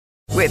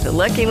With the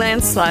Lucky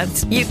Land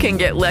Slots, you can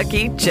get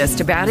lucky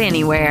just about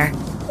anywhere.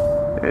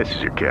 This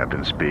is your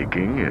captain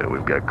speaking.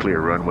 We've got clear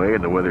runway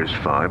and the weather's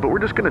fine, but we're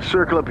just going to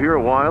circle up here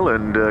a while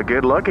and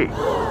get lucky.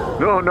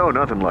 No,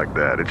 nothing like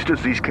that. It's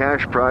just these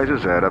cash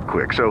prizes add up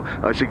quick. So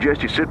I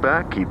suggest you sit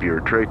back, keep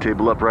your tray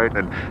table upright,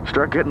 and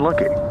start getting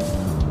lucky.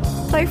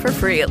 Play for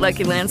free at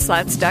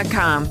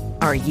LuckyLandSlots.com.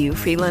 Are you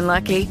feeling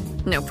lucky?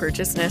 No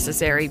purchase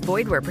necessary.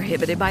 Void where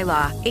prohibited by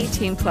law.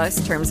 18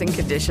 plus terms and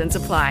conditions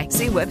apply.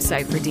 See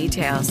website for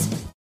details.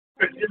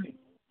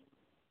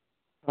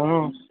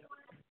 Oh.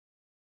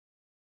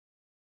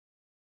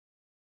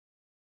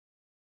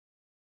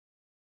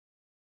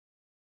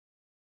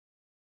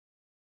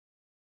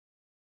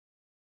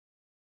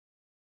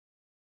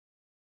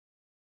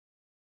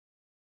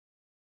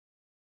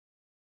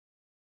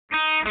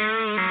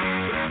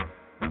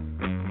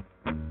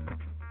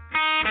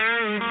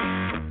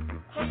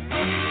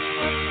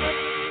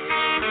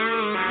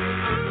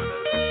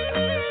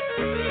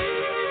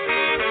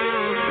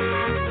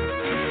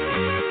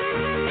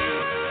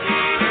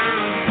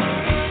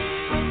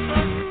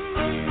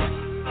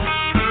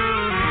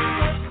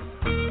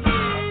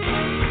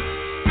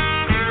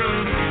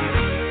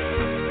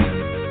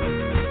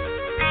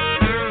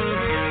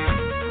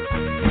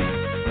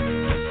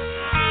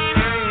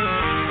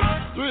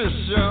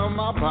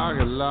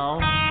 Pocket law.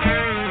 I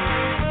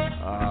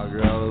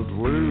got a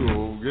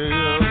 12 gauge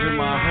in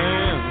my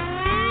hand.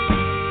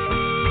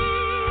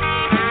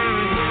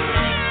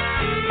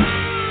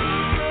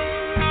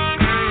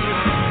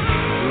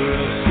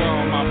 Twist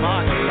on my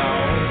pocket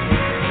law.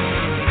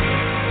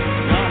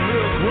 Got me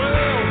a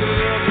 12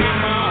 gauge in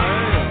my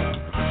hand.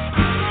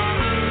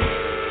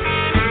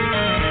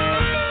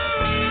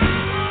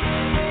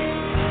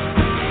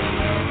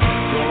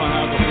 Gonna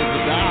have to put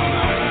it down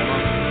now,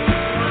 woman.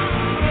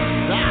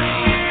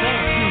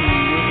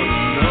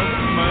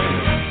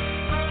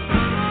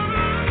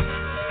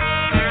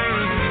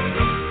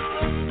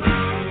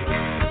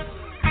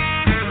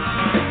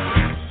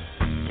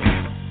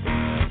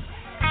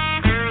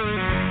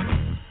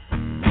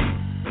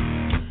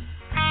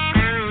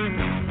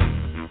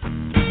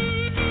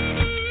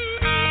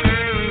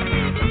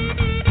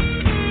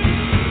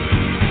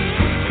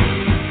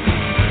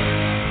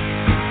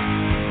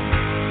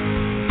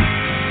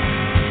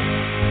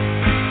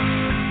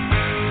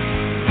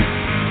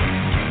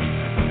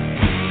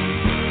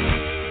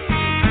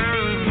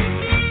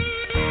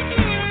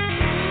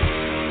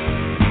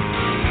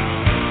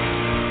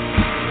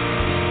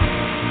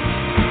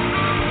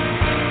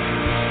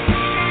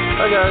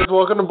 Hi guys,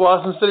 welcome to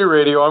Blossom City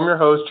Radio. I'm your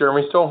host,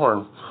 Jeremy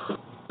Stellhorn.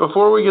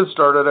 Before we get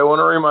started, I want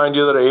to remind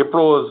you that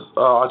April is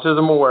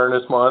Autism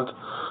Awareness Month.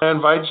 I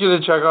invite you to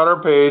check out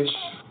our page,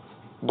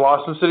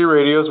 Blossom City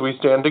Radio's We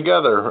Stand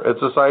Together. It's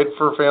a site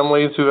for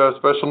families who have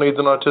special needs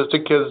and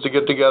autistic kids to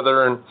get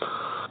together and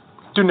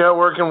to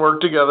network and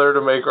work together to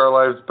make our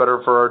lives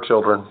better for our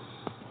children.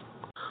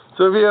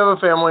 So if you have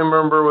a family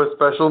member with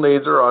special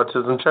needs or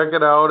autism, check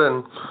it out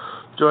and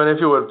join if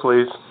you would,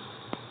 please.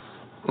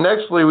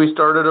 Nextly, we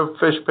started a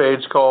fish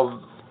page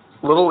called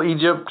Little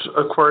Egypt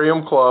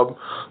Aquarium Club.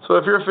 So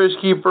if you're a fish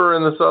keeper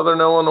in the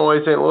southern Illinois,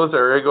 St. Louis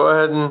area, go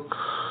ahead and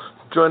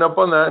join up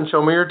on that and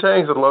show me your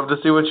tanks. I'd love to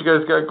see what you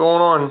guys got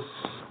going on.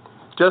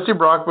 Jessey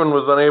Brockman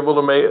was unable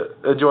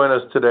to join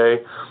us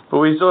today, but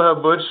we still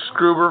have Butch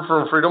Gruber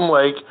from Freedom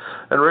Lake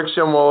and Rick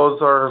Shemwell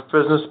as our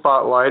business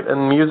spotlight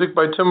and music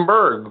by Tim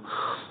Berg.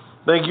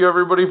 Thank you,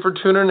 everybody, for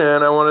tuning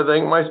in. I want to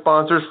thank my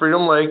sponsors,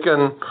 Freedom Lake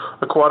and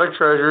Aquatic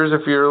Treasures.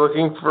 If you're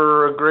looking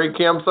for a great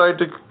campsite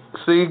to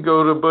see,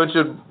 go to Butch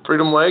at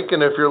Freedom Lake.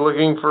 And if you're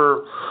looking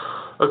for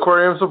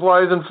aquarium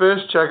supplies and fish,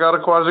 check out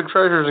Aquatic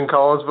Treasures in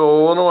Collinsville,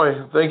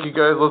 Illinois. Thank you,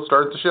 guys. Let's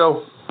start the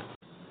show.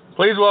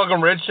 Please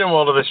welcome Rich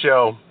Shemwell to the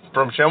show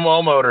from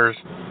Shemwell Motors.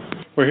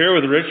 We're here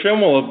with Rich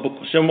Shemwell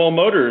of Shemwell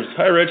Motors.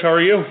 Hi, Rich. How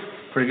are you?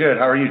 Pretty good.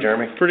 How are you,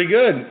 Jeremy? Pretty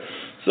good.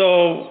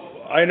 So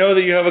I know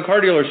that you have a car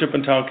dealership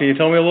in town. Can you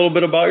tell me a little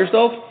bit about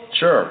yourself?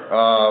 Sure.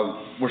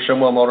 We're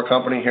Shemwell Motor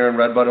Company here in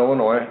Redbud,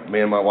 Illinois. Me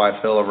and my wife,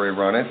 Hillary,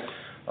 run it.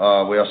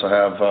 We also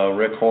have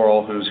Rick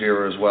Horrell, who's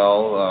here as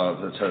well,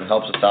 that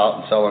helps us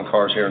out in selling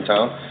cars here in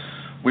town.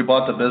 We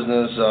bought the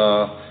business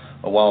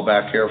a while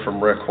back here from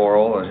Rick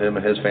Horrell, and him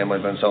and his family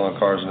have been selling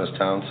cars in this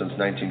town since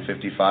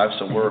 1955,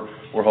 so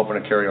we're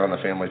hoping to carry on the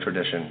family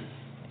tradition.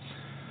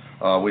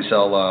 We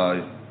sell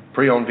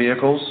pre-owned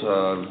vehicles,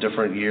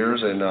 different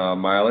years and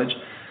mileage.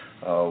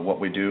 What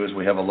we do is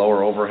we have a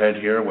lower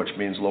overhead here, which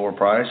means lower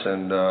price,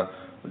 and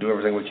we do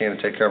everything we can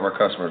to take care of our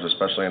customers,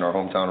 especially in our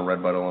hometown of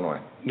Redbud,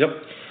 Illinois. Yep.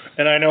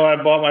 And I know I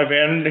bought my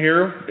van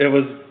here. It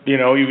was, you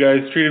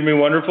guys treated me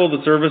wonderful.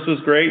 The service was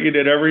great. You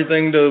did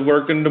everything to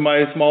work into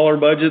my smaller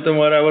budget than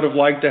what I would have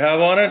liked to have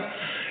on it.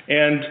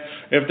 And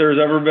if there's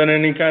ever been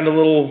any kind of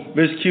little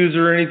miscues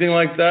or anything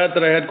like that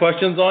I had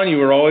questions on, you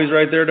were always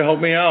right there to help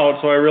me out.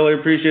 So I really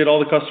appreciate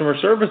all the customer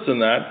service in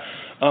that.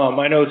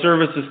 I know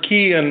service is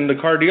key in the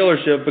car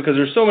dealership because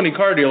there's so many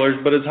car dealers,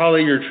 but it's how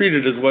you're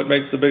treated is what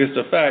makes the biggest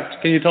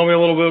effect. Can you tell me a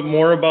little bit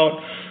more about,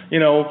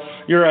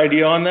 your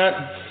idea on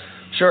that?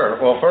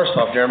 Sure. Well, first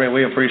off, Jeremy,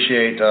 we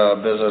appreciate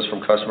business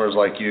from customers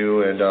like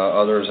you and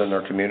others in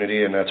our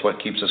community, and that's what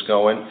keeps us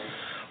going.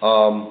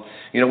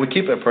 We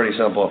keep it pretty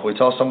simple. If we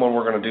tell someone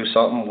we're going to do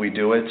something, we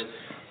do it.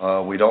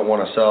 We don't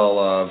want to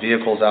sell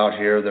vehicles out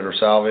here that are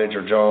salvage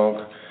or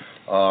junk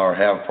or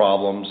have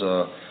problems.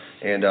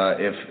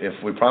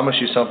 If we promise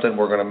you something,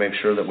 we're going to make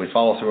sure that we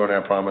follow through on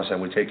that promise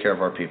and we take care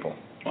of our people.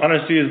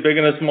 Honesty is big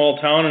in a small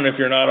town, and if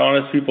you're not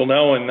honest, people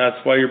know, and that's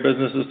why your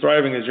business is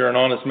thriving, is you're an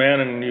honest man,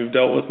 and you've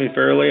dealt with me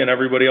fairly, and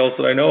everybody else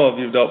that I know of,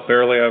 you've dealt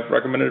fairly. I've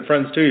recommended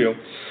friends to you.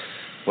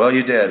 Well,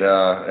 you did,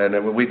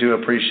 and we do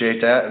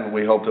appreciate that, and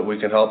we hope that we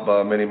can help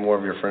many more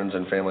of your friends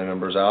and family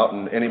members out,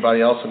 and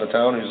anybody else in the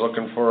town who's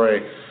looking for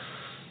a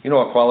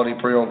quality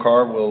pre-owned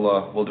car,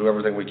 we'll do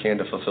everything we can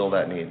to fulfill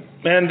that need.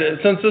 And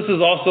since this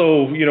is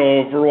also,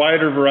 a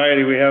wider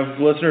variety, we have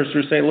listeners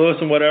through St. Louis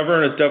and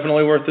whatever, and it's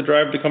definitely worth the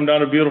drive to come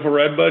down to beautiful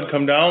Redbud,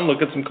 come down,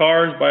 look at some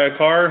cars, buy a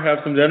car, have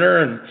some dinner,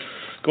 and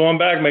go on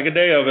back, make a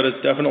day of it.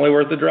 It's definitely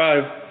worth the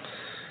drive.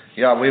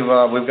 Yeah,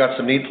 we've got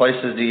some neat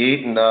places to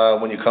eat, and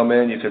when you come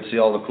in, you can see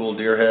all the cool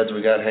deer heads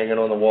we got hanging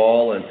on the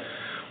wall, and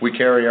we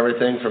carry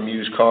everything from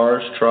used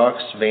cars,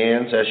 trucks,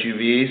 vans,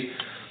 SUVs.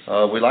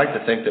 We like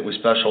to think that we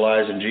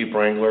specialize in Jeep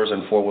Wranglers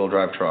and four-wheel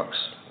drive trucks.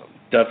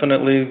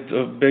 Definitely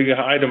a big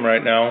item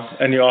right now.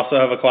 And you also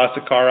have a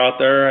classic car out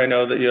there. I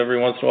know that every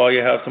once in a while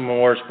you have some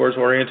more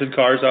sports-oriented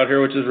cars out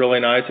here, which is really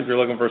nice if you're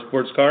looking for a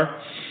sports car.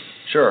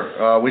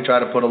 Sure. We try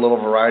to put a little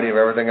variety of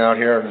everything out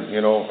here. And,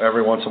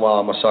 every once in a while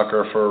I'm a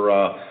sucker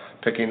for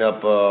picking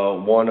up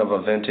one of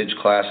a vintage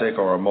classic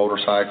or a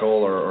motorcycle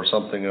or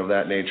something of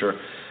that nature.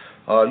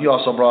 You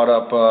also brought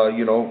up,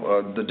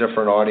 the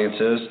different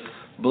audiences.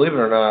 Believe it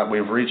or not,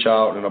 we've reached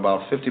out, and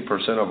about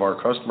 50% of our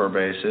customer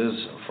base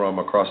is from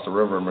across the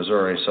river in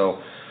Missouri. So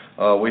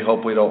we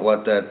hope we don't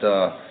let that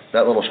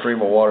little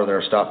stream of water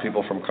there stop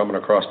people from coming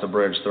across the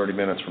bridge 30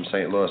 minutes from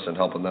St. Louis and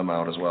helping them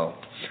out as well.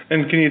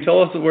 And can you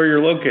tell us where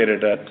you're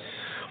located at?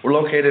 We're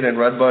located in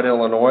Redbud,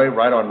 Illinois,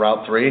 right on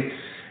Route 3.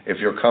 If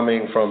you're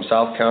coming from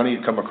South County,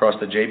 you come across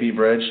the JB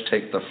Bridge,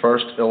 take the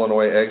first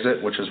Illinois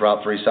exit, which is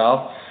Route 3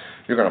 South.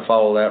 You're going to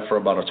follow that for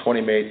about a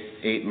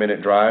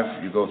 28-minute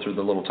drive. You go through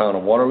the little town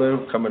of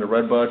Waterloo, come into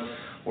Redbud.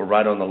 We're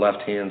right on the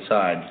left-hand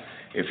side.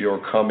 If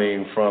you're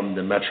coming from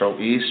the Metro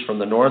East, from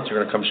the north, you're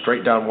going to come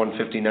straight down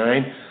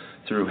 159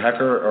 through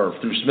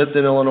through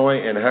Smithton, Illinois,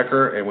 and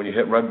Hecker. And when you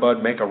hit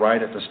Redbud, make a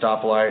right at the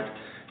stoplight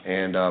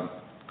and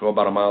go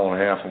about a mile and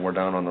a half, and we're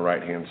down on the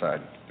right-hand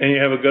side. And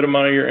you have a good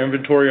amount of your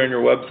inventory on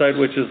your website,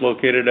 which is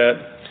located at?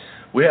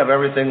 We have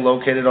everything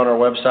located on our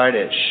website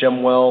at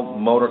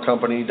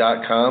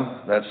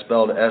shemwellmotorcompany.com. That's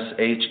spelled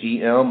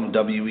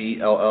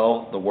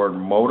SHEMWELL, the word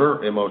motor,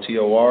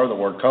 MOTOR, the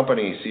word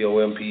company,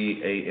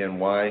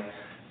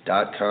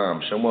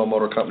 COMPANY.com,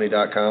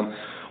 shemwellmotorcompany.com.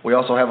 We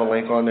also have a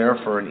link on there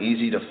for an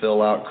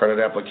easy-to-fill-out credit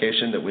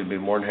application that we'd be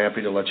more than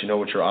happy to let you know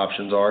what your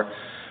options are.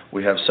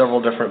 We have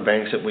several different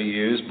banks that we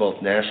use,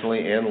 both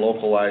nationally and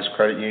localized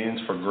credit unions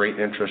for great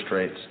interest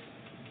rates.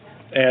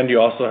 And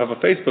you also have a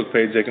Facebook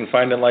page. They can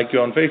find and like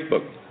you on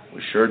Facebook.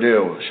 We sure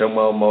do.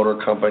 Shemwell Motor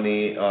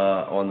Company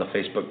on the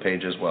Facebook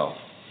page as well.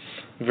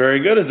 Very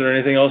good. Is there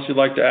anything else you'd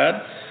like to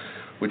add?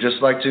 We'd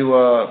just like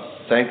to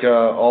thank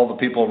all the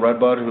people of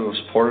Redbud who have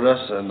supported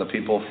us and the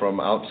people from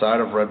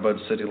outside of Redbud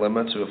city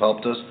limits who have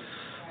helped us.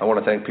 I want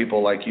to thank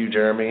people like you,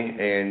 Jeremy,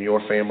 and your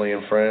family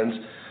and friends.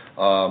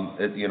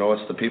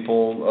 It's the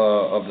people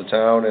of the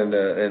town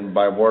and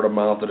by word of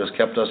mouth that has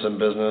kept us in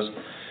business.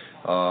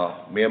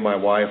 Me and my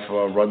wife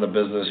run the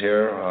business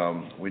here.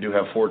 We do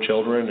have 4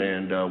 children,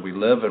 and we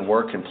live and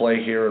work and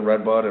play here in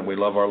Redbud, and we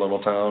love our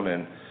little town,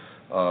 and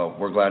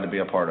we're glad to be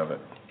a part of it.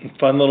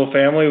 Fun little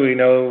family. We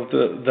know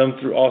them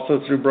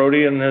through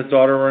Brody and his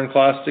daughter were in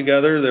class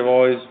together. They've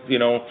always,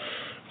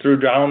 through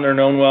down, they're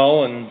known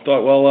well and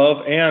thought well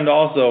of, and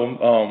also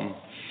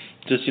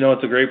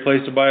it's a great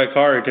place to buy a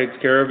car. He takes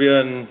care of you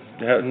and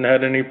hadn't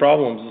had any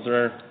problems. Is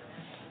there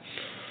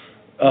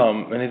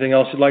anything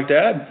else you'd like to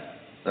add?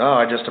 No,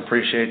 I just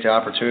appreciate the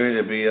opportunity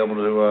to be able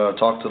to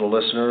talk to the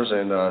listeners,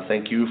 and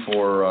thank you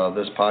for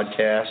this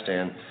podcast,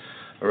 and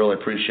I really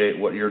appreciate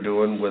what you're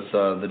doing with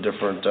the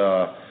different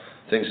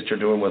things that you're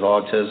doing with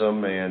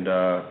autism, and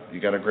you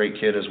got a great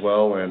kid as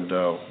well, and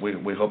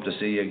we hope to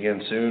see you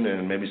again soon,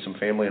 and maybe some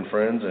family and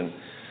friends, and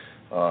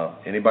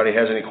anybody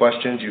has any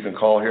questions, you can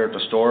call here at the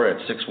store at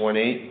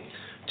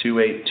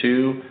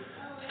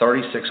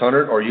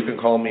 618-282-3600, or you can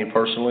call me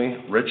personally,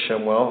 Rich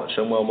Shemwell, at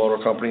Shemwell Motor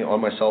Company,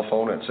 on my cell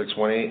phone at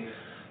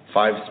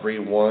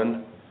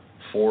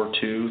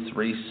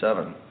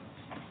 618-531-4237.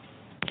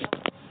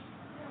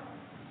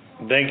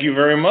 Thank you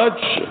very much.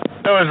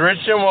 That was Rich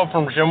Shemwell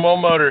from Shemwell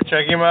Motor.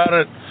 Check him out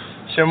at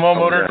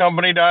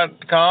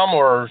shemwellmotorcompany.com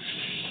or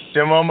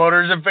Shemwell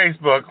Motors at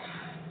Facebook.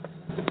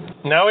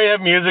 Now we have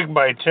music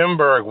by Tim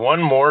Berg,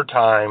 One More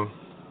Time.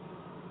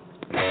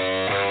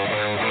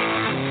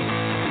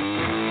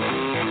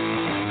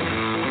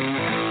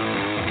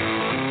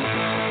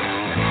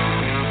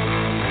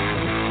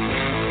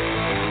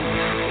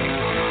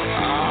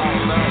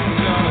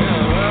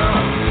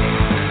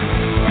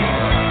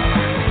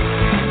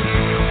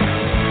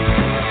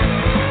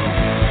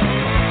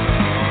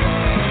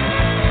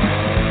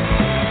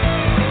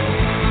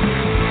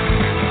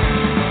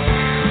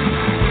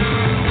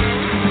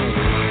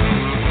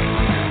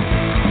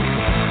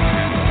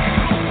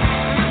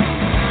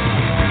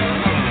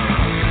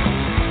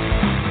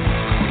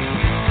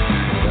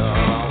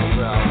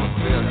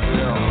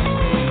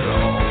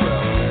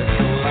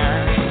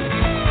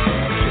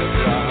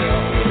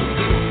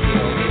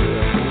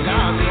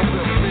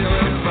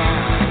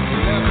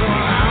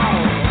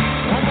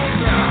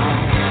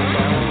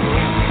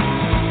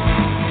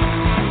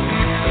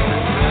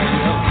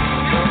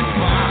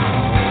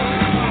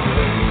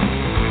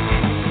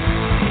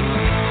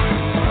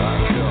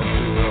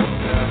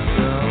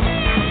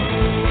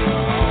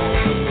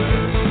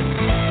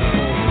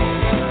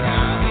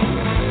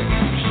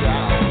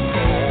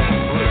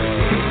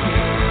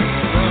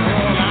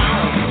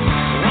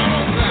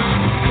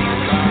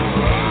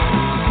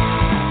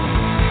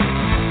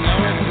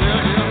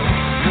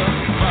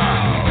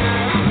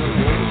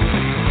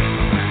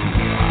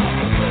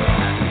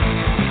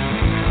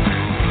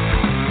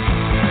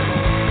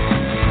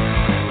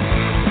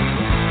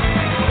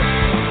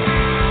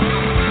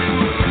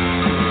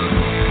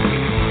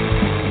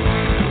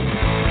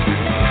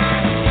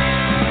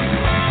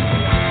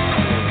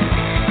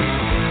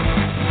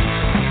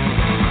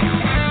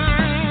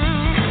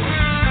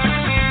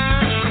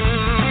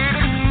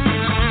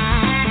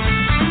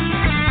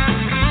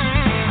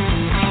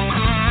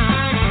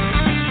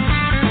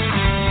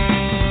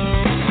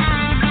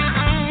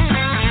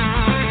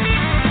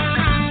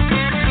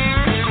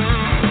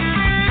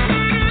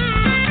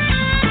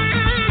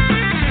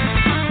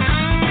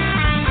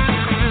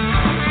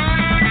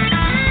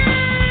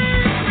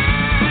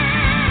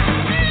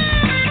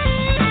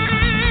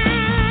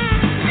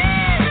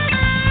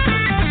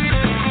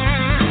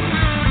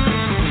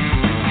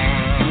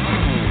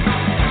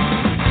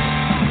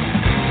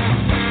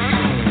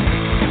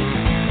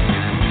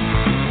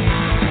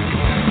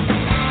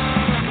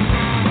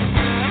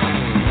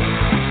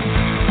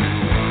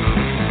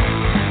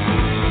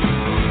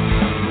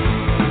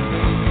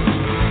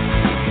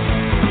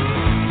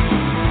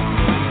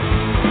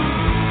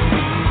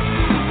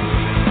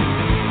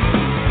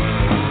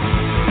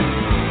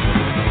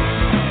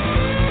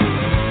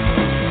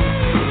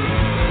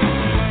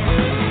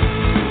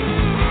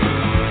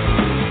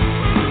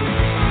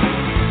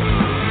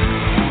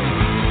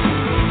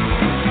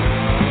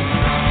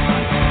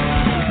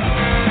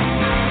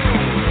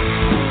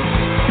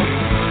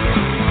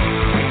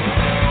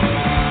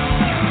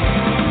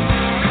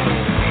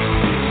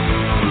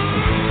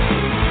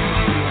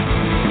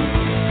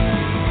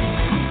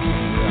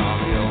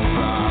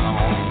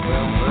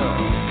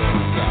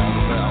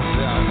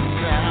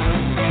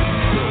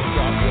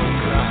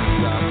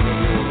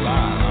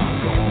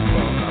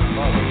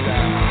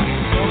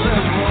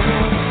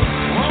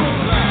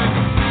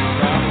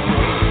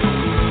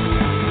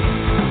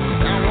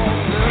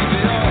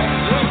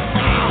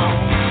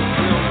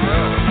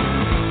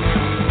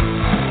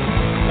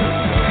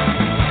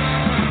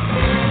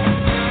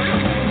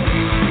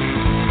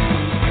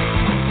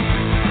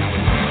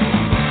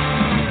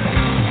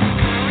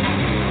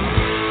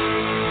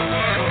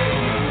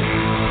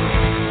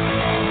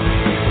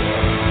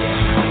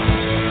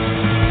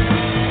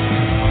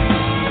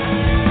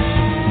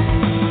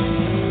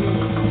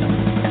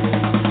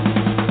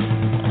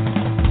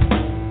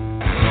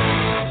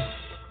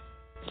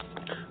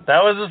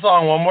 That was the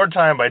song One More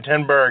Time by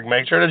Tim Berg.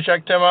 Make sure to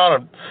check Tim out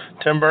on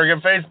Tim Berg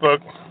at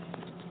Facebook.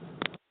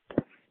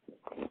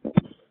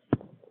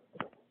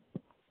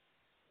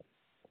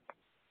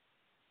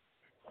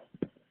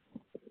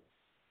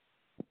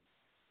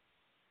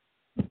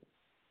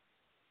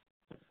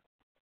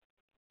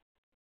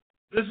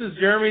 This is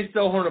Jeremy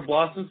Stellhorn of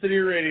Blossom City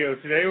Radio.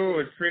 Today we're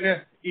with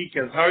Trina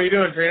Eakins. How are you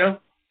doing, Trina?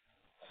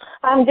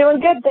 I'm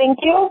doing good, thank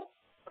you.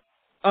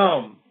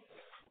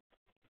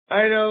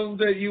 I know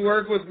that you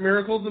work with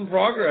Miracles in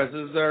Progress.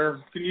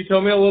 Can you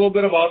tell me a little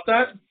bit about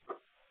that?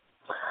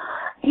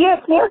 Yes,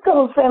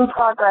 Miracles in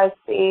Progress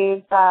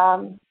is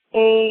a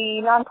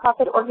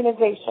nonprofit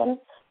organization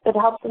that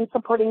helps in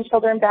supporting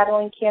children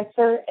battling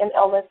cancer and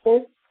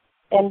illnesses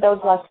and those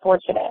less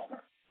fortunate.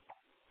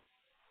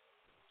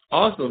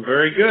 Awesome,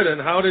 very good. And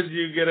how did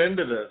you get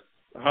into this?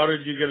 How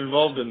did you get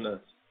involved in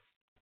this?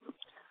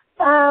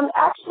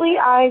 Actually,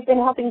 I've been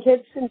helping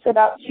kids since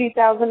about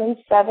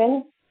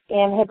 2007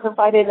 and have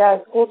provided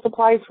school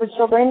supplies for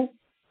children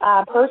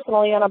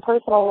personally on a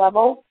personal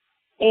level.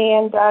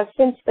 And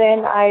since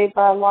then, I've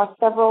lost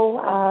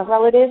several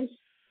relatives,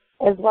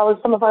 as well as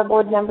some of our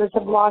board members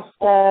have lost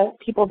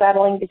people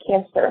battling the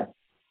cancer.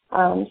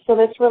 So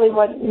that's really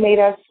what made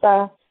us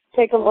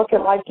take a look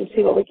at life to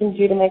see what we can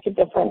do to make a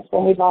difference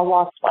when we've all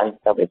lost ones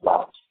that we've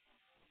loved.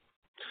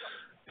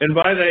 And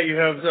by that, you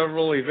have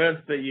several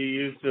events that you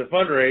use to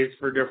fundraise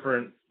for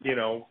different,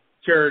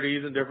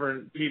 charities and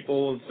different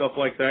people and stuff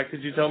like that.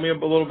 Could you tell me a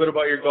little bit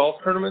about your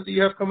golf tournament that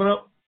you have coming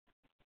up?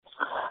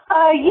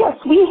 Yes,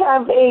 we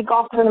have a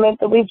golf tournament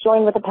that we've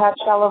joined with the Pat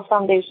Shallow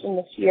Foundation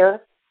this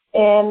year,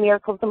 and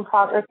Miracles in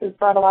Progress has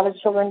brought a lot of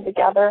children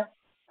together.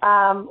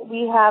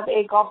 We have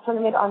a golf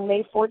tournament on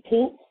May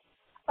 14th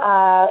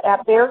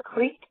at Bear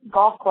Creek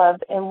Golf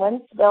Club in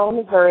Wentzville,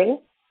 Missouri.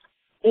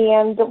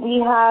 And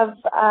we have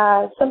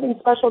something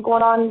special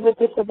going on with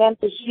this event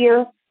this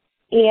year.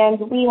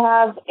 And we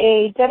have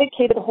a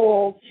dedicated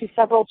hole to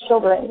several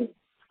children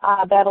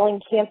battling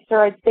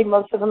cancer. I'd say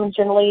most of them are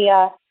generally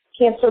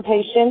cancer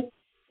patients.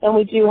 And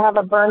we do have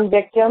a burn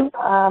victim,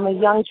 a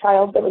young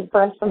child that was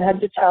burned from head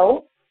to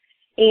toe.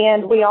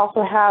 And we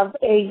also have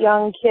a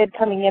young kid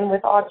coming in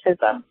with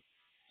autism.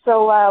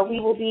 So we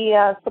will be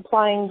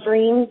supplying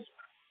dreams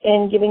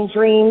and giving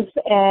dreams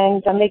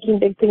and making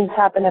big things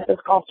happen at this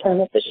golf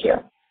tournament this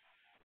year.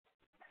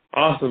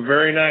 Awesome,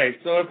 very nice.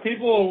 So if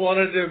people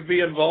wanted to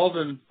be involved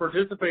and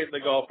participate in the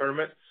golf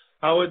tournament,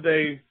 how would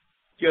they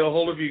get a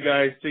hold of you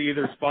guys to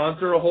either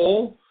sponsor a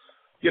hole,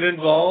 get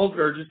involved,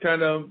 or just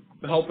kind of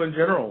help in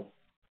general?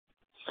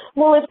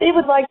 Well, if they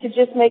would like to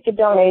just make a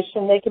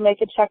donation, they can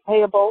make a check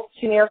payable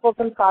to Miracles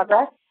in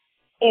Progress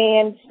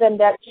and send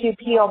that to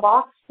P.O.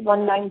 Box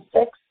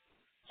 196,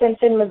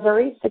 Fenton,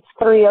 Missouri,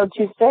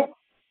 63026.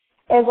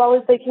 As well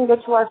as they can go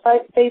to our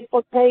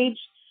Facebook page,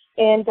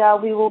 and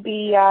we will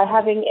be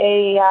having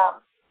a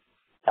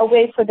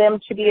way for them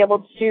to be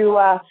able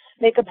to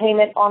make a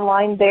payment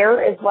online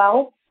there as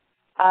well.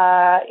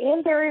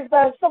 And there is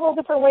several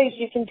different ways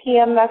you can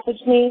PM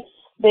message me.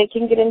 They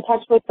can get in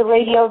touch with the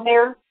radio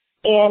there,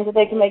 and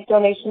they can make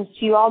donations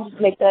to you. I'll just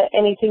make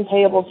anything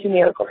payable to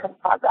Miracles in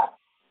Progress.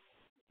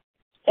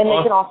 And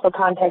they can also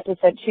contact us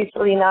at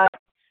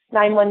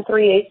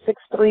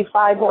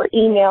 239-913-8635 or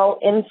email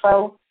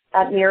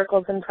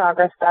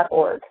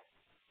info@miraclesinprogress.org.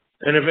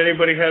 And if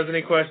anybody has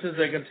any questions,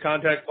 they can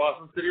contact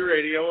Blossom City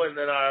Radio, and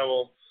then I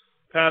will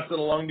pass it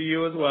along to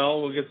you as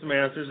well. We'll get some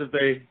answers if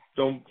they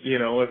don't,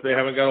 if they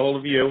haven't got a hold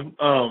of you.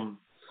 And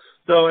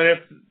if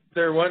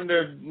they're wanting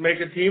to make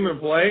a team and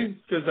play,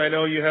 because I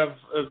know you have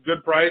a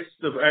good price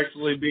to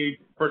actually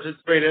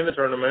participate in the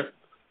tournament,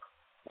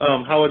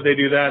 how would they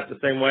do that? The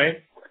same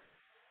way?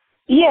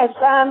 Yes,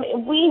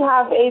 we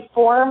have a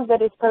form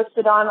that is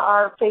posted on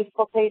our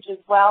Facebook page as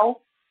well.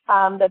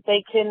 That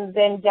they can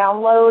then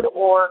download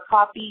or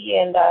copy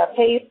and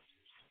paste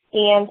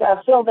and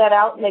fill that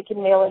out, and they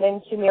can mail it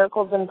into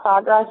Miracles in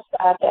Progress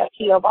at that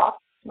P.O.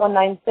 Box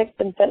 196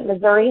 in Fenton,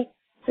 Missouri,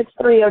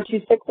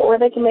 63026, or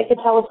they can make a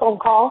telephone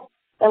call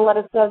and let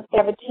us know if they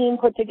have a team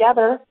put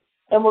together,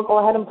 and we'll go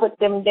ahead and put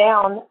them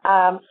down.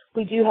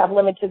 We do have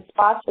limited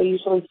spots. We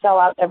usually sell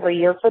out every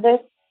year for this.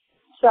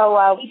 So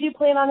we do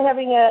plan on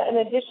having an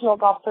additional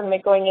golf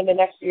tournament going into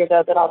next year,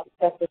 though, that I'll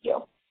discuss with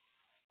you.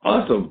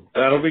 Awesome.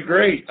 That'll be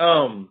great.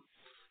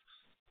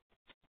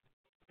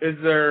 Is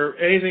there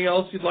anything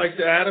else you'd like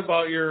to add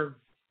about your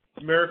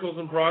Miracles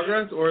in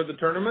Progress or the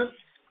tournament?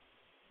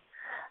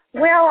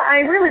 Well, I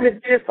really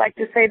would just like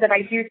to say that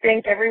I do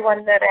thank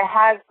everyone that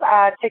has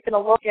taken a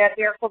look at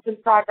Miracles in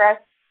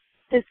Progress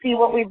to see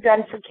what we've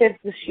done for kids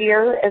this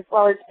year, as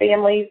well as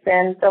families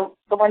and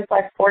the ones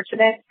less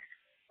fortunate.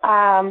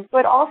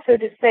 But also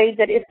to say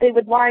that if they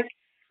would like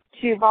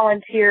to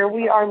volunteer,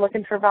 we are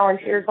looking for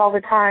volunteers all the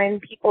time,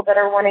 people that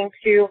are wanting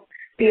to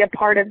be a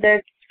part of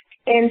this.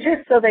 And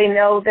just so they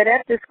know that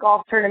at this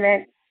golf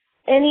tournament,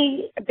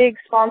 any big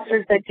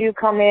sponsors that do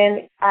come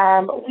in,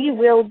 we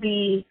will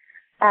be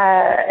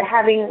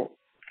having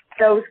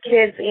those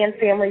kids and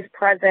families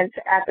present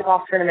at the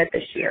golf tournament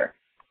this year.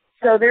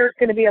 So there's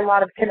going to be a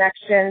lot of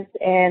connections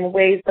and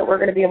ways that we're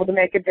going to be able to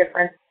make a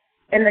difference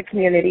in the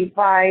community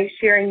by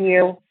sharing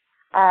you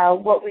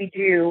what we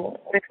do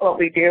with what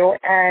we do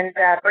and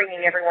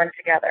bringing everyone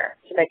together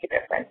to make a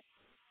difference.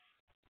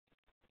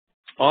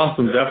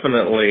 Awesome,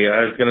 definitely.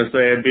 I was going to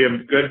say it'd be a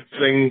good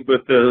thing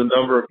with the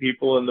number of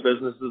people and the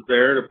businesses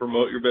there to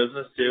promote your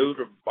business too,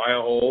 to buy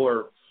a whole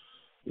or,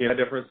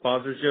 different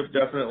sponsorship.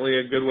 Definitely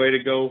a good way to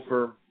go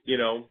for,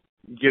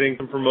 getting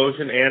some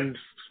promotion and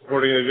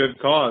supporting a good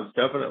cause,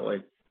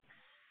 definitely.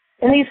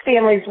 And these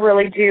families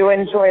really do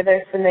enjoy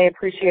this, and they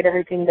appreciate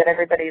everything that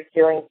everybody's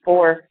doing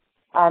for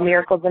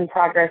Miracles in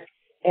Progress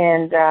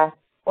and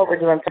what we're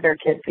doing for their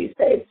kids these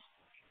days.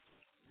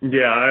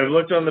 Yeah, I've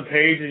looked on the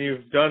page, and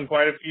you've done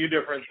quite a few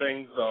different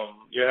things.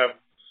 You have,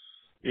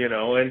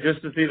 and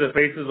just to see the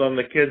faces on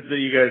the kids that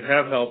you guys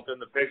have helped in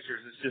the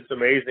pictures, it's just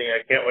amazing.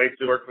 I can't wait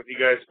to work with you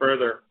guys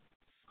further.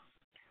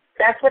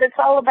 That's what it's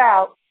all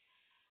about.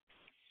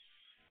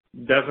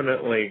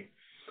 Definitely.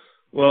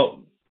 Well,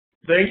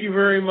 thank you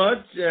very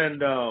much,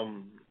 and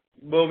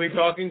we'll be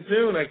talking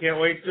soon. I can't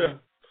wait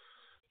to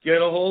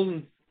get a hold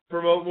and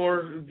promote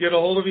more, get a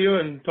hold of you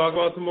and talk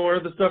about some more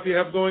of the stuff you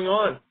have going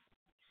on.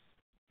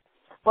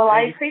 Well,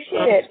 I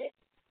appreciate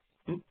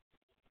it.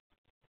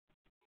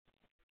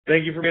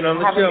 Thank you for being on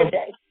the show. Have a good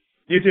day.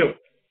 You too.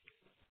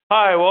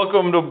 Hi,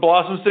 welcome to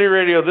Blossom City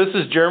Radio. This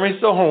is Jeremy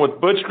Stellhorn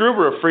with Butch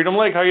Gruber of Freedom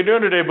Lake. How you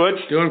doing today, Butch?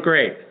 Doing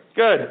great.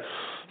 Good.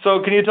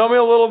 So can you tell me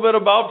a little bit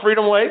about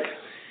Freedom Lake?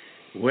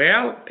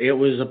 Well, it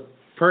was a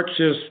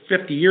purchase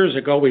 50 years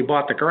ago. We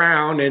bought the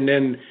ground, and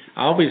then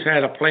I always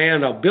had a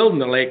plan of building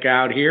the lake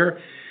out here,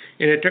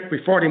 and it took me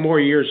 40 more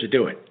years to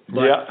do it.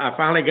 But yeah. I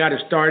finally got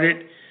it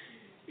started,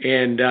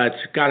 and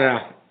it's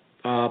got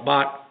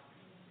about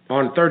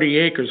on 30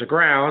 acres of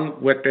ground.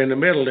 In the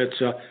middle,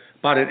 it's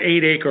about an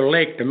 8-acre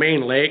lake, the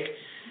main lake.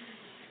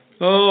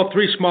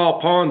 3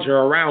 small ponds are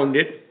around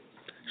it,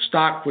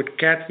 stocked with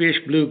catfish,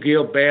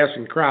 bluegill, bass,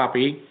 and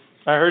crappie.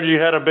 I heard you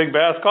had a big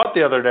bass caught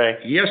the other day.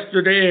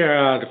 Yesterday,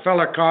 the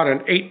fella caught an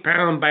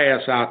 8-pound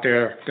bass out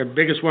there, the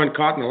biggest one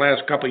caught in the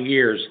last couple of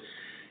years.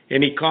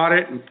 And he caught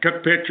it and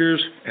took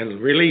pictures and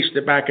released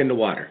it back in the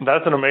water.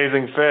 That's an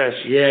amazing fish.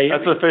 Yeah.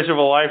 That's a fish of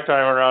a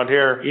lifetime around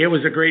here. It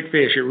was a great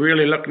fish. It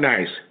really looked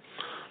nice.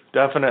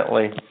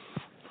 Definitely.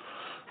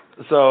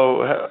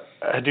 So,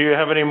 do you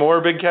have any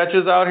more big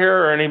catches out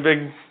here or any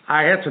big...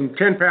 I had some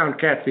 10-pound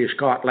catfish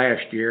caught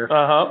last year.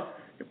 Uh-huh.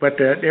 But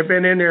they've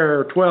been in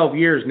there 12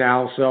 years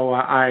now, so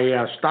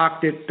I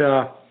stocked it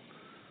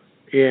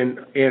in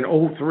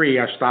 03.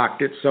 I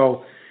stocked it,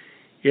 so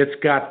it's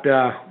got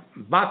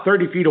about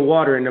 30 feet of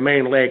water in the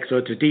main lake, so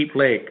it's a deep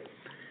lake.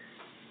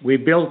 We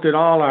built it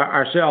all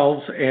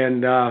ourselves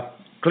and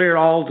cleared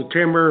all the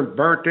timber,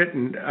 burnt it,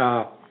 and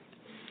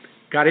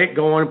got it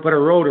going, put a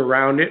road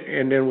around it,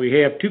 and then we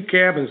have 2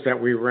 cabins that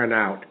we rent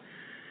out.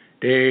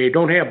 They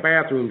don't have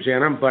bathrooms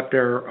in them, but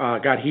they're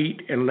got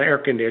heat and air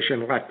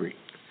conditioning, electric.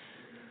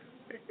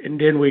 And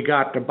then we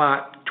got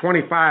about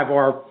 25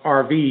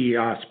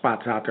 RV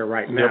spots out there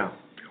right now.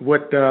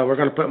 Yep. We're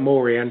going to put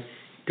more in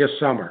this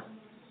summer.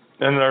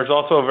 And there's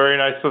also a very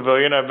nice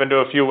pavilion. I've been to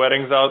a few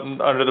weddings out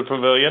under the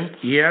pavilion.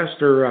 Yes,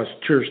 there's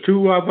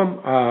 2 of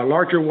them,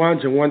 larger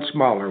ones and 1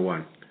 smaller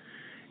one.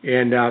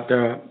 And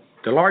the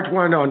large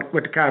one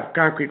with the kind of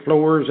concrete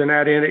floors and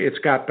that in it, it's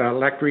got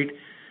electric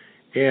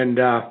and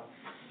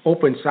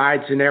open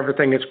sides and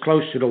everything. It's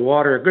close to the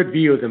water, a good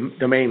view of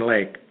the main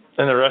lake.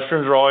 And the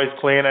restrooms are always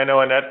clean. I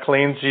know Annette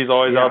cleans. She's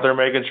always out there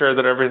making sure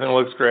that everything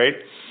looks great.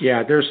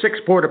 Yeah, there's 6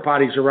 porta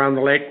potties around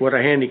the lake with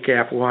a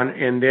handicap one,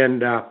 and then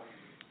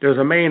there's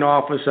a main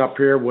office up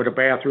here with a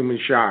bathroom and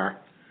shower.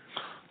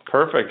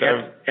 Perfect.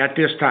 At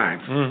this time.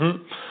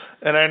 Mm-hmm.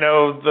 And I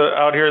know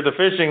out here the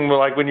fishing,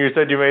 like when you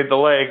said you made the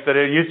lake, that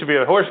it used to be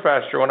a horse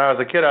pasture when I was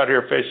a kid out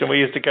here fishing. We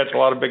used to catch a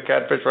lot of big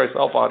catfish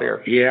myself out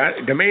here. Yeah,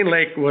 the main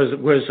lake was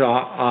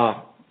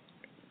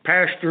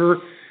pasture,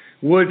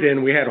 wood,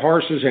 and we had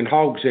horses and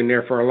hogs in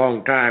there for a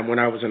long time when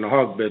I was in the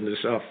hog business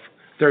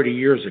 30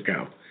 years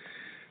ago.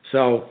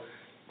 So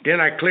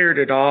then I cleared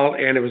it all,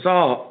 and it was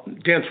all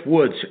dense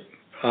woods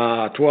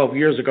 12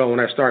 years ago when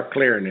I started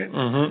clearing it.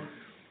 Mm-hmm.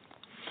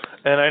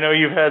 And I know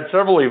you've had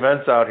several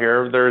events out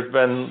here. There's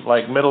been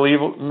like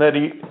medieval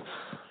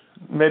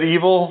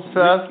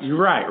fest. You're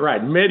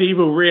right.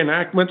 Medieval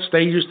reenactments.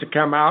 They used to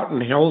come out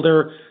and hold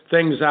their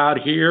things out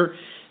here.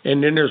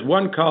 And then there's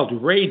one called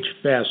Rage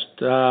Fest.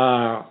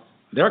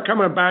 They're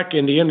coming back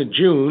in the end of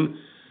June.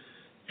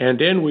 And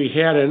then we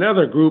had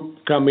another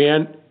group come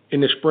in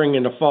the spring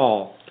and the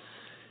fall.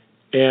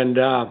 And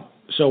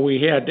so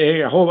we had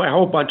a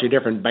whole bunch of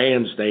different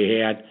bands they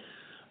had,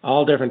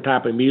 all different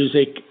type of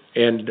music.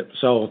 And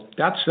so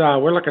that's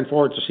we're looking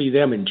forward to see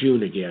them in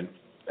June again.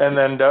 And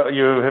then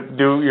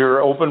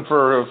you're open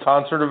for a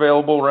concert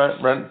available,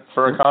 rent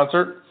for a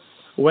concert?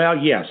 Well,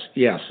 yes.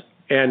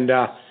 And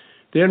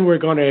then we're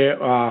going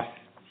to,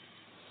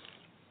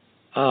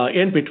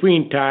 in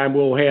between time,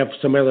 we'll have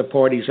some other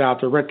parties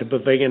out there, rent the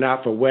pavilion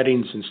out for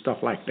weddings and stuff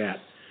like that.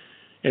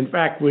 In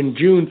fact, when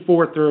June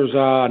 4th, there's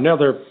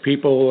another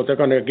people, they're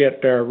going to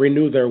get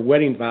renew their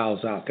wedding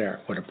vows out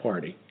there for the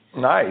party.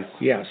 Nice.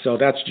 Yeah, so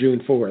that's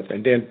June 4th.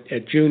 And then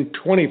at June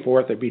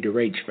 24th, it'd be the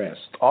Rage Fest.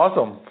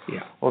 Awesome.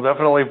 Yeah. We'll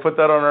definitely put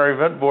that on our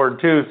event board,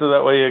 too, so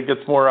that way it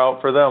gets more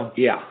out for them.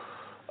 Yeah.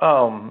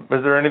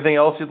 Is there anything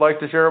else you'd like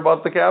to share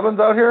about the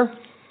cabins out here?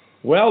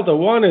 Well, the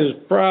one is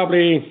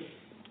probably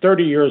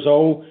 30 years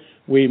old.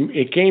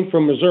 It came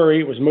from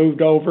Missouri. It was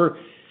moved over.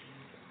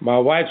 My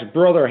wife's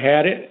brother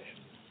had it.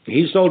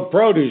 He sold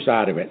produce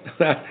out of it.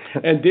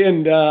 And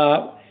then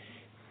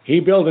he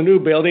built a new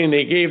building, and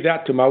he gave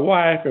that to my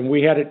wife, and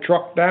we had it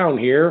trucked down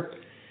here.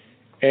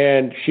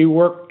 And she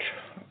worked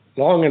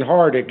long and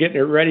hard at getting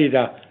it ready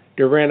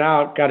to rent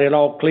out, got it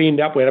all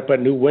cleaned up. We had to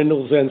put new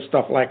windows in,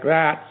 stuff like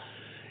that.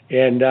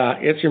 And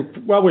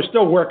we're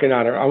still working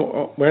on it.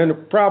 We're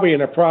probably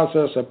in the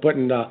process of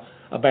putting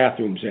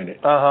bathrooms in it.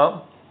 Uh-huh.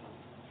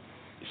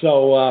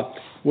 So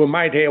we'll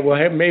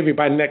have maybe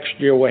by next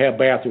year we'll have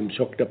bathrooms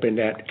hooked up in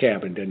that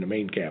cabin, in the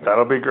main cabin.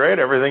 That'll be great.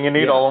 Everything you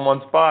need all in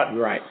one spot.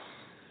 Right.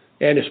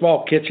 And a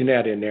small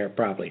kitchenette in there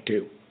probably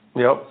too.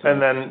 Yep. So.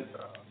 And then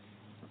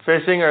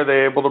fishing, are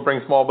they able to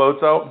bring small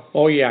boats out?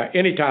 Oh yeah,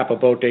 any type of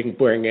boat they can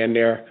bring in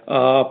there.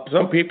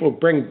 Some people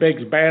bring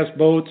big bass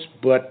boats,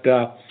 but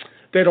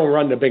they don't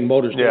run the big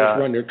motors. They just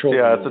run their troll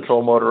motors. It's a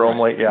troll motor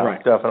only. Yeah,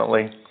 right.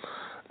 Definitely.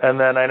 And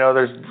then I know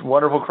there's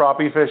wonderful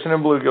crappie fishing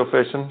and bluegill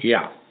fishing.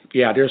 Yeah,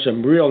 there's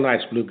some real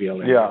nice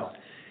bluegill in there. Yeah.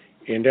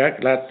 And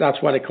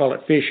that's why they call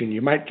it fishing.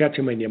 You might catch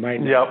them and you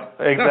might not. Yep,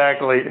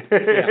 exactly.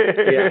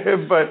 yeah.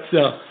 But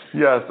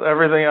yes,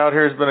 everything out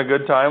here has been a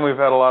good time. We've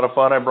had a lot of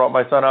fun. I brought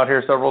my son out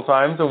here several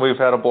times, and we've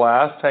had a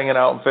blast hanging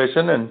out and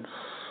fishing, and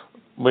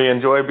we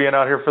enjoy being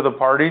out here for the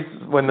parties.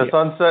 When the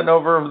sun's setting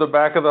over the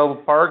back of the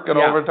park and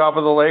over the top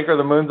of the lake, or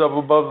the moon's up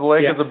above the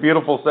lake, it's a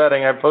beautiful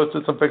setting. I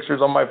posted some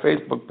pictures on my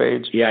Facebook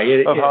page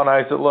of how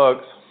nice it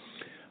looks.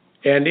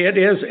 And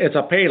it's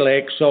a pay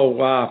lake,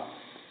 so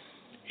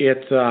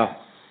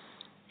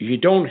you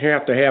don't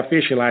have to have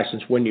fishing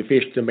license when you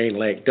fish the main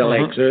lake. The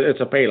lakes, it's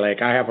a pay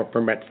lake. I have a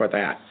permit for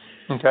that.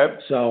 Okay.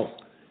 So.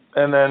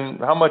 And then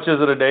how much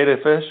is it a day to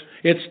fish?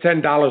 It's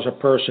 $10 a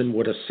person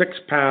with a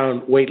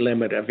 6-pound weight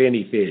limit of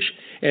any fish.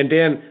 And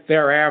then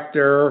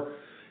thereafter,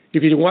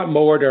 if you want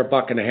more, they're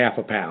 $1.50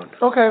 a pound.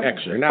 Okay.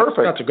 Extra. And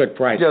perfect. That's a good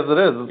price. Yes, it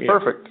is. It's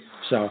perfect.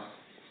 So,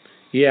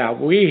 yeah,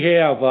 we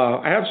have,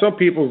 I have some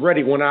people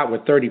ready went out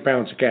with 30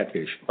 pounds of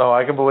catfish. Oh,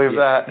 I can believe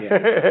that.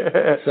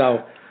 Yeah.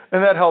 So.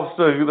 And that helps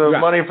the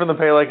money from the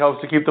pay lake helps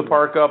to keep the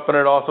park up, and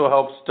it also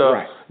helps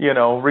to,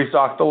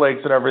 restock the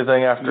lakes and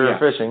everything after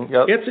fishing.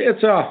 Yep.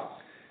 It's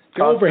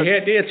the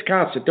overhead, it's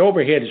constant. The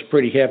overhead is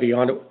pretty heavy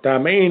on it. The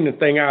main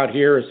thing out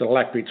here is the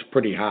electric's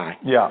pretty high.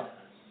 Yeah.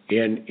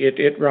 And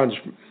it runs,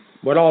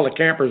 with all the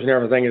campers and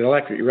everything, the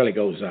electric really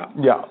goes up.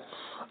 Yeah.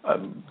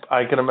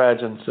 I can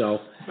imagine. So.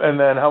 And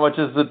then how much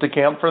is it to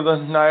camp for the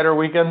night or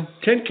weekend?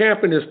 Tent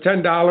camping is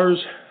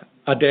 $10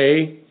 a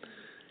day,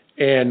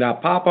 and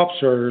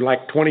pop-ups are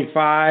like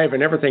 $25,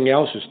 and everything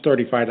else is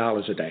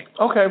 $35 a day.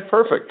 Okay,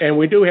 perfect. And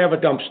we do have a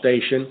dump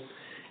station,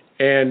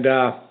 and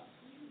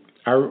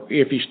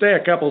if you stay a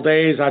couple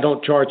days, I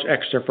don't charge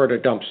extra for the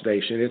dump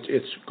station.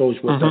 It goes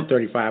with the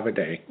 $35 a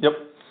day. Yep.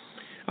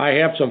 I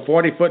have some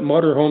 40-foot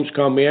motorhomes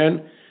come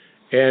in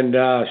and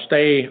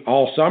stay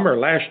all summer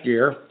last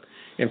year.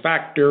 In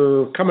fact,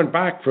 they're coming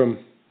back from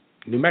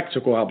New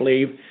Mexico, I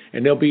believe,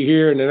 and they'll be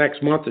here in the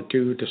next month or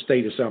two to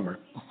stay the summer.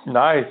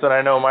 Nice. And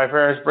I know my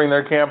parents bring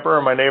their camper,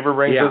 and my neighbor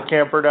brings his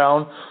camper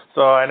down.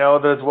 So I know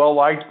that it's well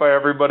liked by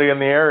everybody in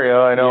the area.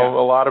 I know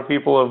a lot of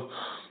people have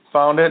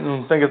found it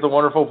and think it's a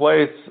wonderful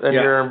place. And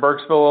you're in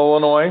Burkesville,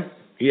 Illinois?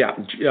 Yeah.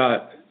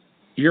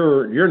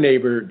 Your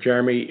neighbor,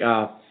 Jeremy,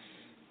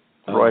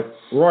 Roy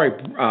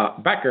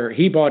Becker,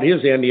 he bought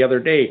his in the other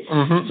day.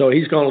 So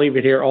he's going to leave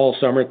it here all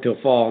summer till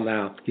fall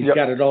now. He's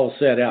got it all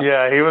set up.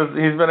 Yeah,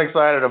 he's been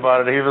excited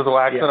about it. He was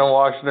waxing and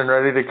washing and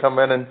ready to come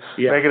in and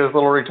make it his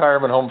little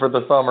retirement home for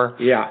the summer.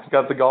 Yeah. He's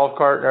got the golf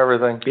cart and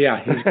everything. Yeah,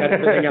 he's got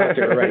everything out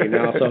there ready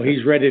now, so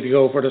he's ready to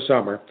go for the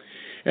summer.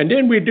 And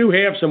then we do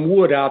have some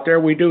wood out there.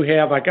 I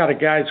got a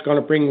guy that's going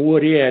to bring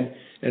wood in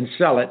and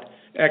sell it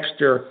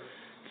extra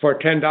for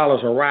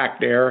 $10 a rack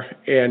there,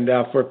 and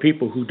for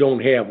people who don't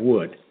have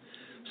wood.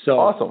 So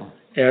awesome.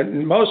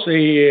 And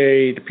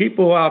mostly the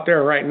people out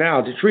there right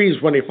now, the trees,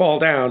 when they fall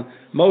down,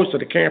 most of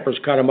the campers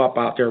cut them up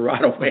out there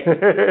right away.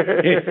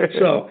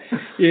 So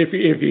if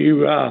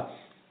you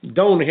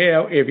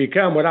if you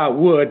come without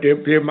wood,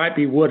 there might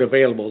be wood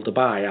available to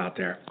buy out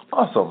there.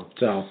 Awesome.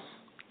 So.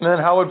 And then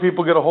how would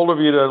people get a hold of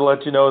you to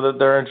let you know that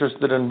they're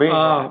interested in being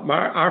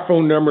our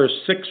phone number is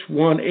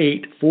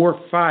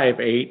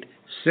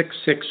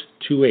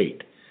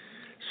 618-458-6628.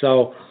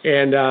 So,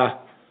 and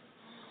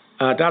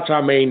that's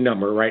our main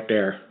number right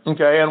there.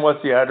 Okay, and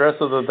what's the address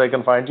so that they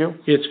can find you?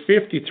 It's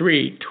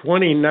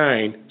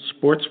 5329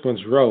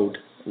 Sportsman's Road,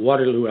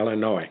 Waterloo,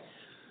 Illinois.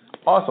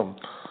 Awesome.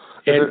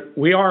 And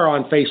we are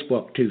on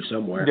Facebook, too,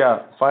 somewhere.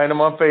 Yeah, find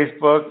them on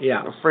Facebook.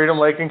 Yeah. Freedom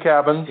Lake and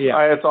Cabins. Yeah.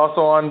 It's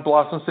also on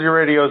Blossom City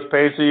Radio's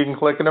page, so you can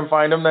click it and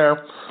find them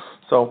there.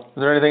 So,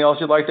 is there anything else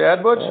you'd like to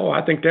add, Butch? Oh,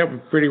 I think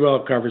that pretty well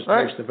covers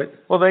most of it.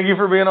 Well, thank you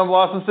for being on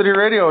Blossom City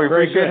Radio. We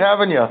appreciate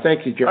having you.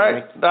 Thank you,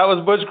 Jeremy. All right, that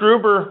was Butch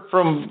Gruber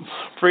from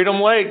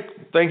Freedom Lake.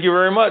 Thank you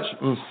very much.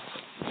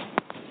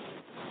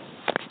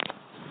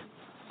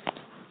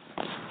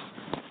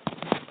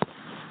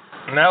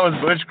 And that was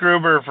Butch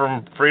Gruber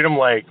from Freedom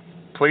Lake.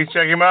 Please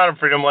check him out at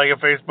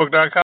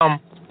freedomlake@facebook.com.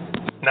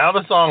 Now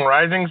the song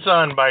Rising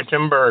Sun by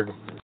Tim Berg.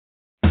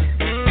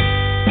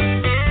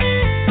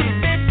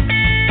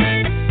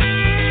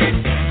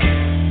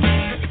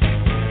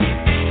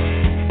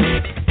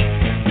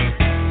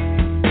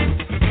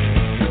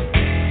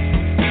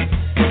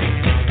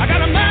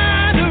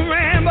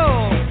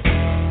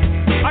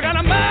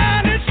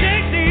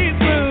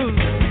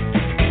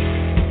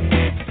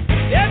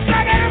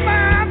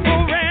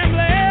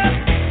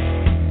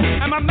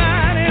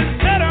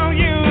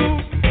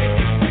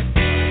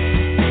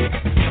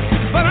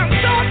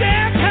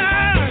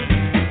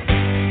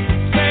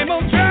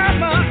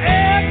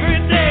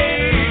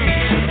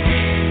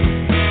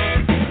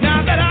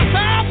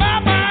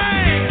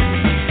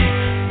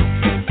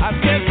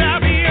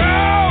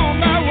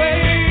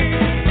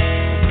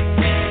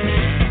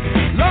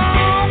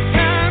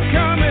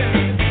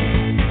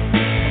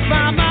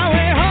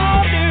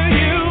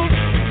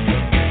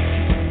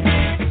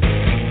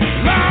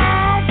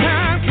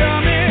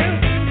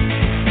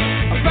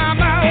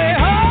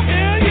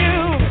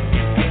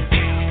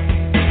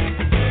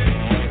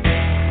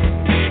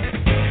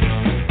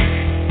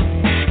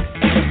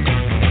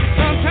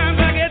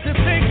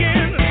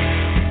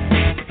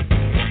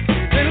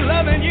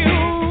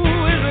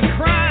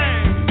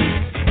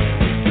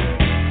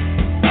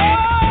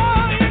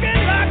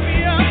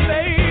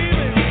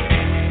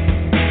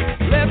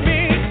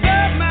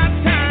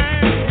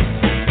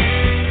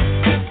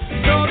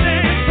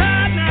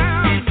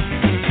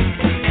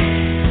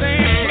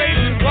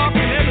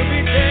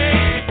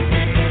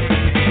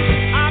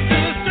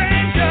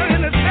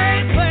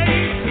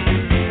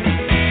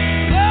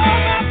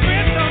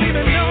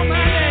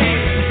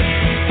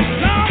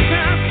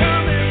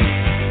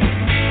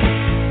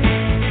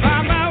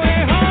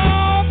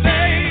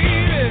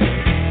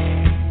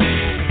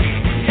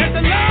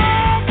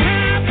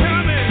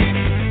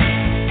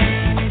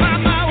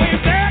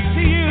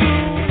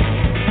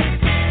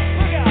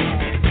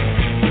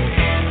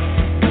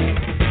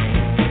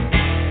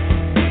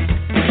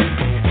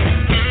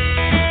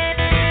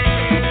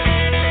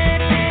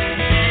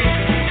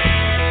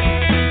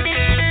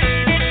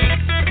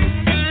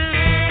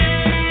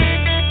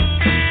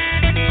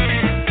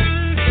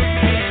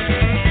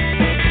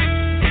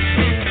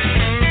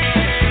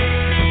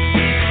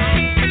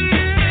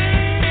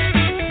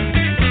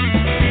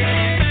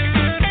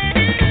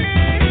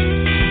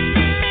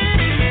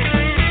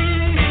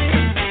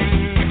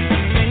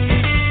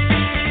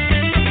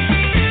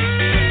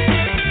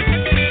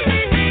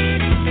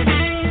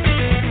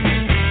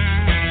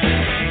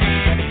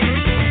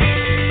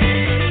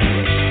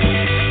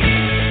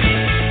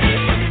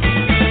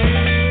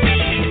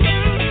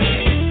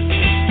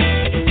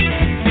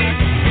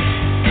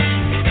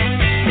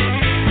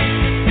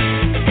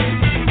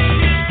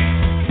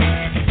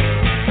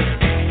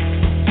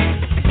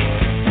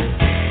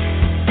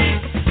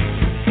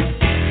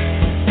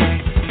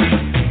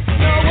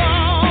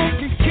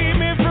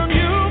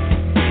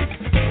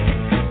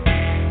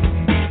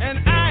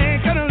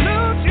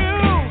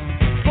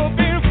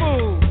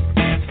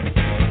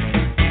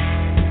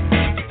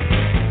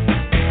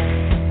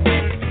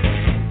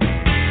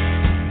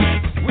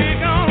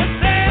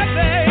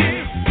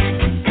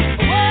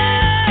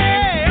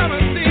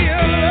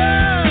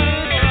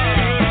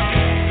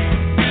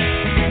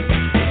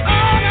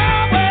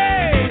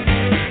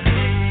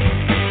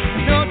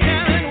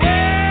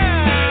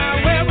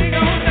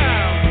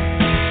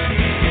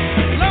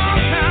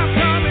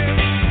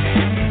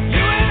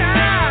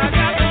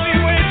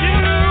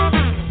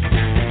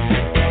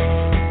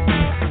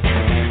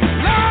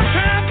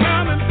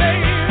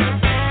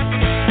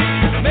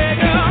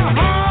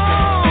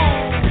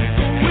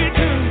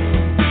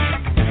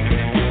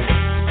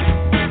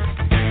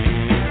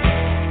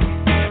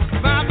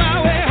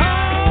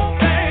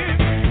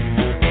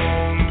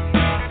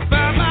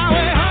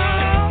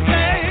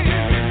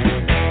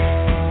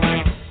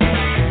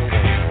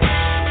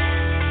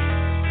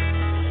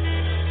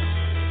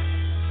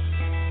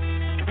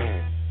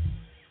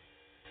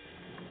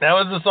 That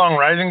was the song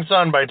Rising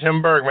Sun by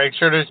Tim Berg. Make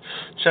sure to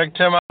check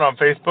Tim out on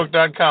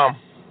Facebook.com.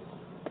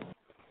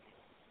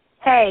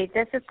 Hey,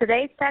 this is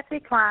today's Patsy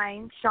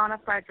Cline, Shauna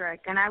Frederick,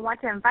 and I want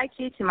to invite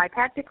you to my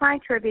Patsy Cline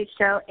tribute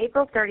show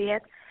April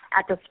 30th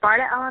at the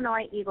Sparta,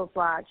 Illinois Eagles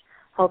Lodge.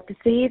 Hope to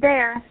see you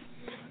there.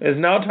 It's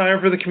now time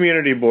for the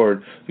Community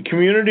Board. The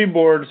Community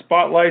Board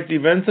spotlights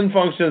events and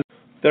functions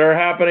that are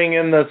happening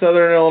in the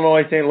Southern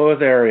Illinois, St.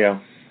 Louis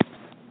area.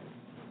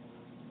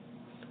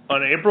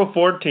 On April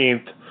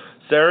 14th,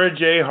 Sarah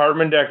J.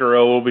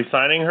 Hartman-Deckerow will be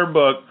signing her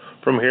book,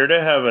 From Here to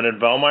Heaven, at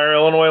Valmeyer,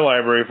 Illinois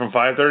Library from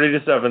 5:30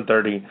 to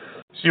 7:30.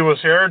 She will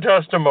share her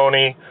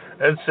testimony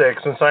at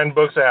 6 and sign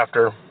books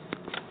after.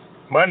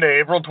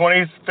 Monday, April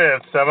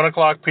 25th, 7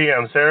 o'clock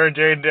p.m., Sarah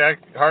J.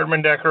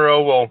 Hartman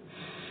Deckero will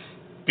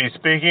be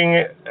speaking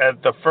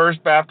at the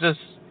First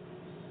Baptist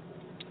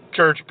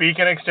Church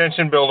Beacon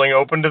Extension Building,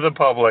 open to the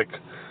public.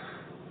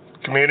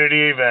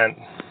 Community event.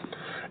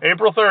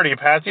 April 30,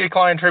 Patsy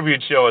Cline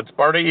Tribute Show at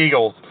Sparta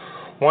Eagles,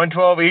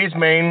 112 East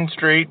Main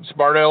Street,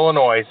 Sparta,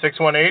 Illinois,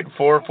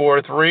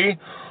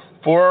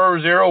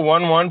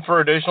 618-443-4011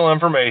 for additional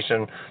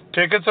information.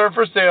 Tickets are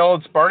for sale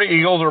at Sparta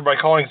Eagles or by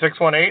calling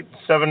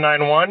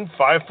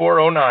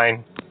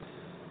 618-791-5409.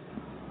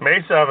 May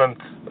 7th,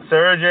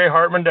 Sarah J.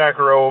 Hartman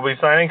Deckero will be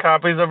signing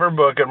copies of her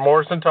book at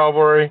Morrison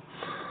Talbury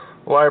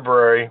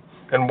Library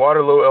in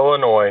Waterloo,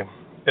 Illinois.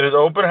 It is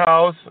open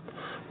house,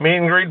 meet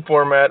and greet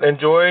format.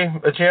 Enjoy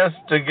a chance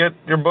to get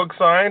your book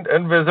signed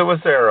and visit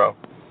with Sarah.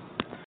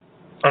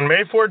 On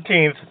May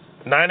 14th,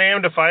 9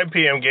 a.m. to 5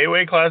 p.m.,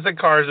 Gateway Classic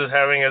Cars is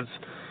having its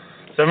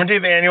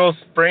 17th annual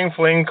Spring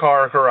Fling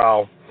Car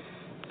Corral.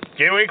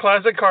 Gateway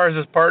Classic Cars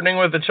is partnering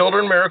with the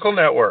Children's Miracle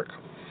Network.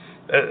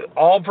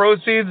 All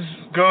proceeds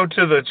go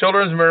to the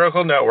Children's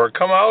Miracle Network.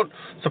 Come out,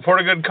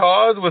 support a good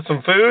cause with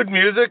some food,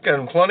 music,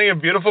 and plenty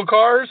of beautiful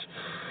cars.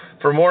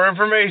 For more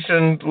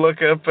information,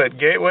 look up at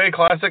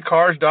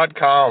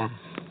gatewayclassiccars.com.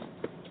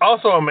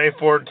 Also on May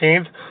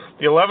 14th,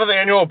 the 11th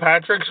annual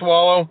Patrick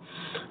Swallow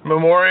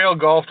Memorial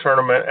Golf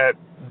Tournament at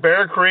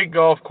Bear Creek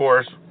Golf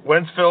Course,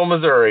 Wentzville,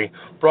 Missouri,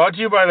 brought to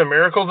you by the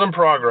Miracles in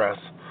Progress.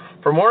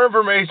 For more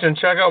information,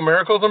 check out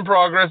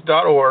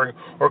miraclesinprogress.org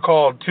or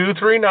call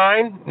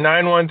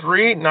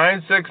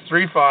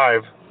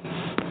 239-913-9635.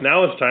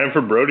 Now it's time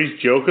for Brody's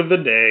Joke of the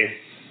Day.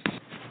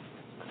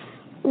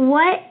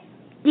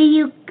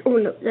 Oh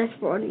no, that's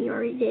Brody, you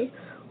already did.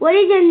 What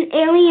is an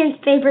alien's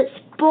favorite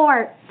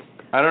sport?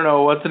 I don't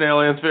know. What's an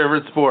alien's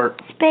favorite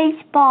sport?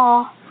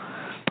 Baseball.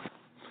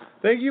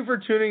 Thank you for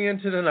tuning in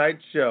to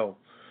tonight's show.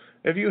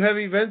 If you have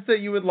events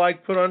that you would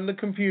like put on the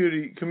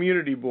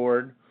community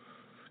board,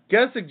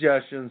 guest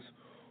suggestions,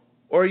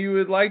 or you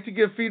would like to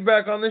give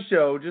feedback on the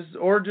show, just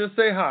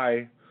say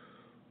hi,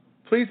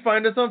 please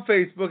find us on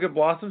Facebook at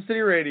Blossom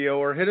City Radio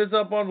or hit us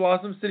up on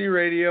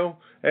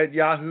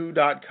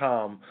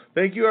blossomcityradio@yahoo.com.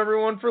 Thank you,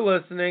 everyone, for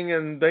listening,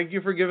 and thank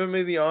you for giving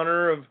me the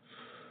honor of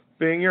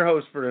being your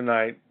host for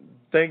tonight.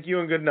 Thank you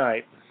and good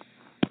night.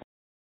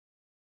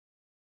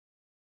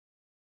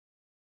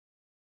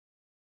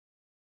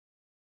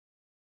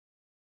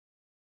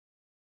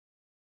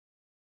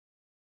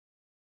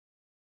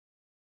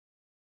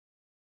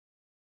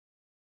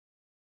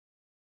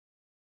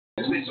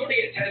 They sort of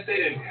get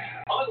tested, and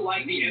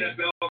unlike the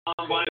NFL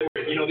combine,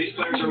 where these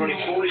players are running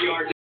 40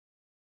 yards.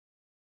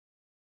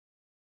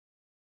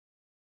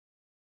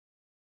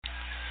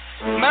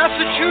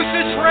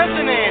 Massachusetts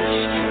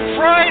residents,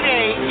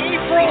 Friday,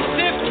 April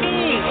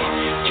 15th,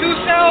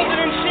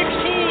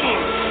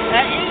 2016,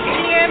 at 8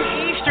 p.m.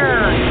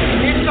 Eastern.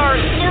 It's our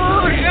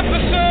third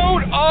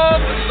episode of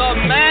The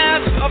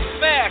Mass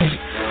Effect,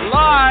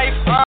 live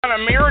on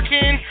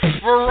American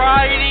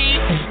Variety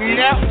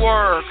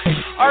Network.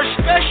 Our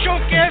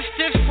special guest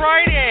this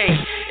Friday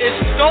is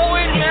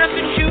Nolan,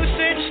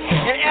 Massachusetts,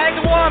 and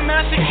Agawam,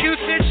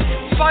 Massachusetts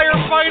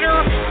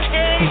firefighter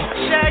Ken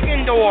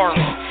Sagendorf.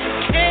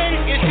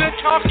 Ken is going to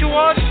talk to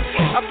us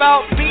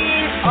about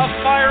being a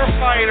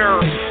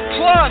firefighter.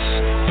 Plus,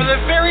 for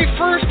the very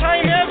first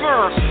time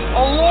ever,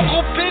 a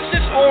local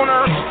business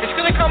owner is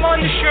going to come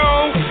on the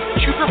show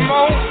to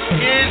promote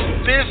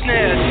his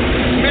business.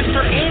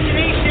 Mr.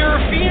 Anthony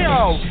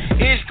Serafino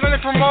is going to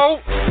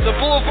promote the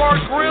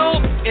Boulevard Grill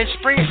in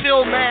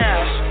Springfield,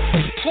 Mass.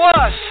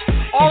 Plus,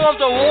 all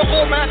of the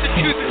local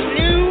Massachusetts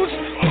news,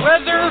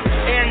 weather,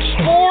 and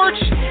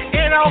sports.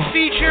 And I'll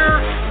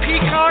feature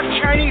Peacock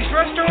Chinese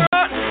Restaurant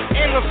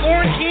and La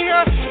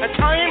Florentina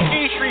Italian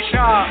Pastry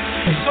Shop.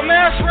 So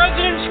Mass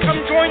residents, come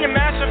join the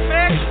Mass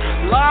Effect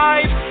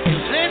live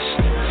this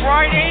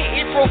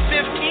Friday, April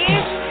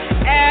 15th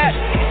at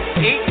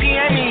 8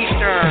 p.m.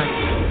 Eastern.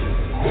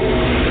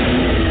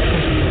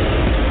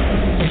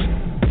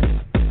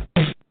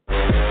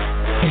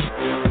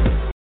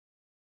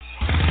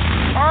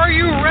 Are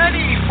you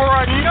ready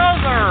for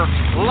another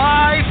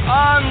live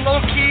on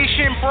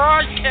location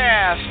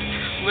broadcast?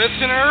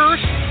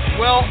 Listeners,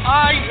 well,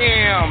 I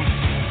am.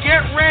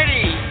 Get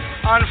ready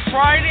on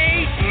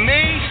Friday,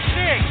 May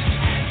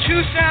 6th,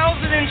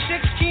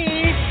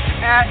 2016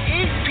 at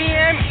 8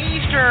 p.m.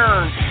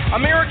 Eastern.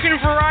 American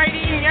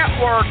Variety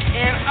Network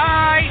and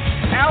I,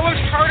 Alex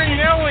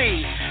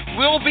Cardinale,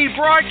 will be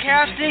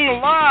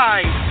broadcasting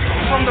live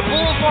from the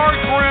Boulevard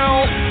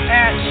Grill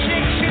at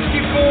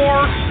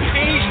 664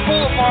 Page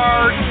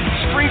Boulevard,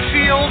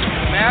 Springfield,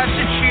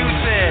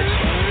 Massachusetts.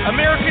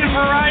 American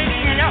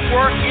Variety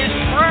Network is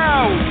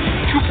proud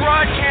to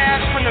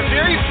broadcast from the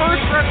very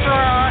first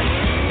restaurant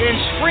in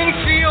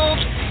Springfield,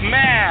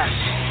 Mass.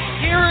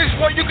 Here is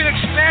what you can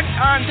expect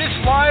on this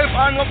live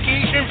on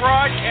location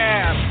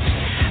broadcast.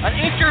 An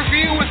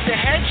interview with the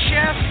head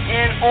chef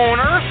and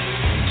owner,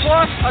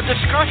 plus a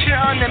discussion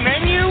on the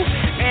menu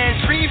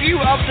and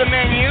preview of the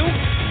menu.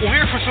 We'll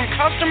hear from some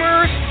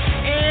customers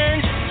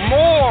and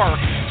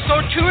more. So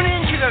tune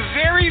in to the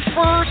very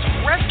first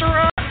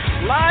restaurant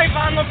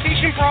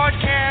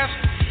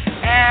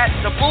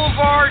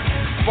Boulevard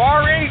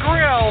Bar and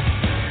Grill,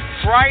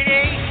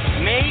 Friday,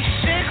 May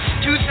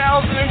 6th,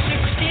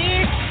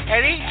 2016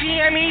 at 8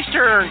 p.m.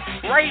 Eastern,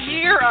 right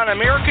here on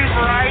American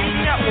Variety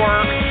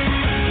Network.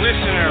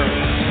 Listeners.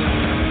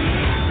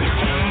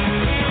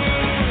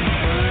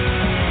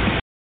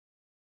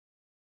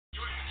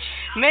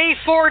 May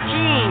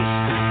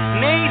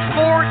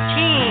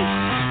 14th,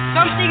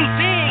 something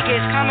big is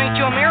coming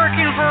to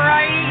American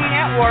Variety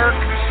Network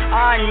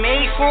on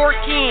May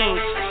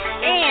 14th,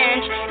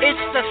 and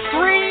it's the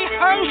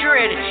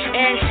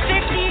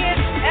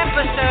 350th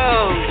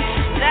episode.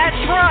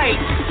 That's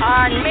right,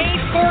 on May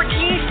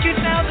 14th,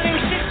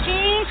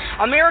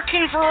 2016,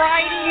 American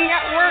Variety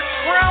Network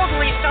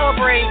proudly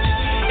celebrates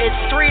its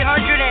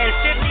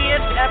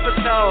 350th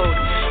episode.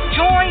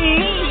 Join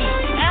me,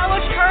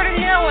 Alex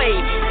Cardinale,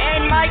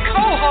 and my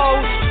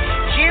co-host,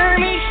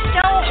 Jeremy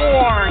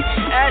Stellhorn,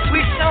 as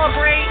we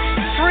celebrate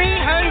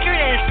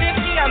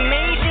 350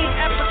 amazing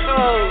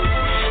episodes.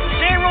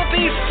 There will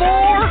be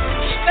 4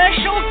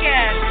 special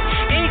guests,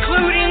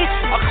 including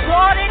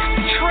Aquatic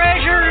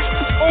Treasures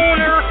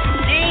owner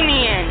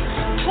Damien.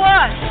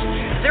 Plus,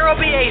 there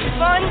will be a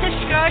fun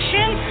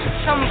discussion,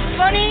 some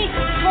funny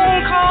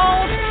phone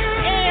calls,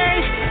 and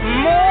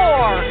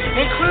more,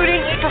 including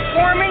a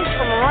performance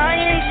from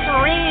Ryan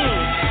Serene.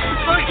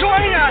 So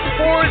join us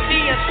for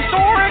the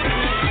historic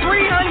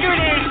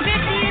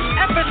 350th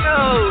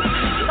episode,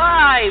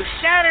 live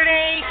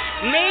Saturday,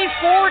 May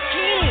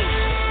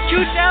 14th,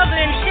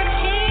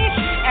 2016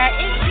 at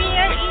 8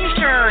 p.m.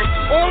 Eastern,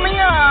 only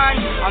on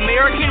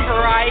American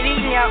Variety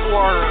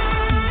Network.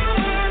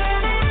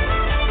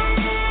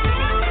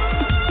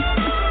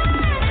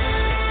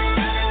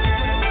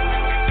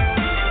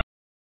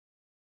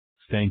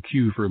 Thank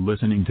you for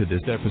listening to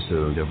this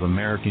episode of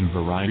American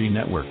Variety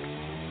Network.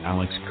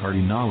 Alex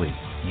Cardinale,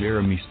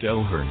 Jeremy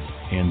Stellhorn,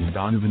 and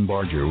Donovan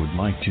Barger would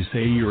like to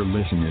say your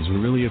listen is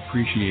really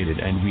appreciated,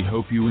 and we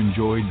hope you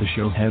enjoyed the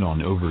show. Head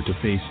on over to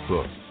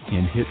Facebook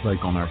and hit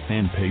like on our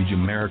fan page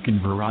American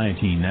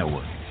Variety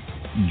Network.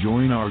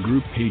 Join our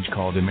group page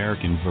called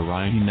American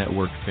Variety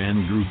Network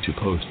Fan Group to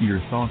post your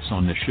thoughts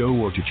on the show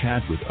or to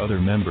chat with other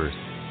members.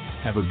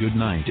 Have a good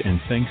night and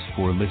thanks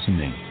for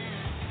listening.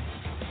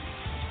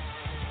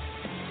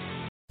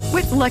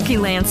 With Lucky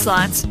Land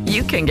Slots,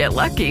 you can get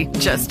lucky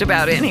just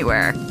about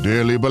anywhere.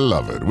 Dearly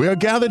beloved, we are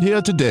gathered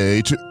here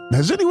today to...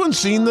 Has anyone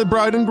seen the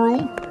bride and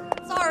groom?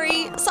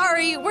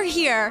 Sorry, we're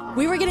here.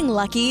 We were getting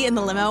lucky in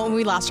the limo and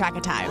we lost track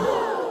of time.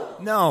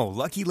 No,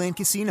 Lucky Land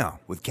Casino,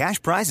 with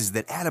cash prizes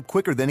that add up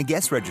quicker than a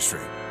guest registry.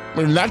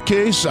 In that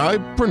case, I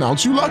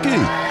pronounce you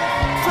lucky.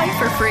 Play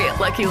for free at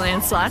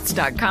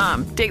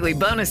LuckyLandSlots.com. Daily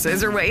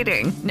bonuses are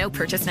waiting. No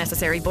purchase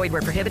necessary. Void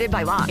where prohibited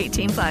by law.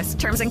 18+.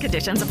 Terms and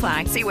conditions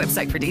apply. See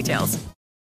website for details.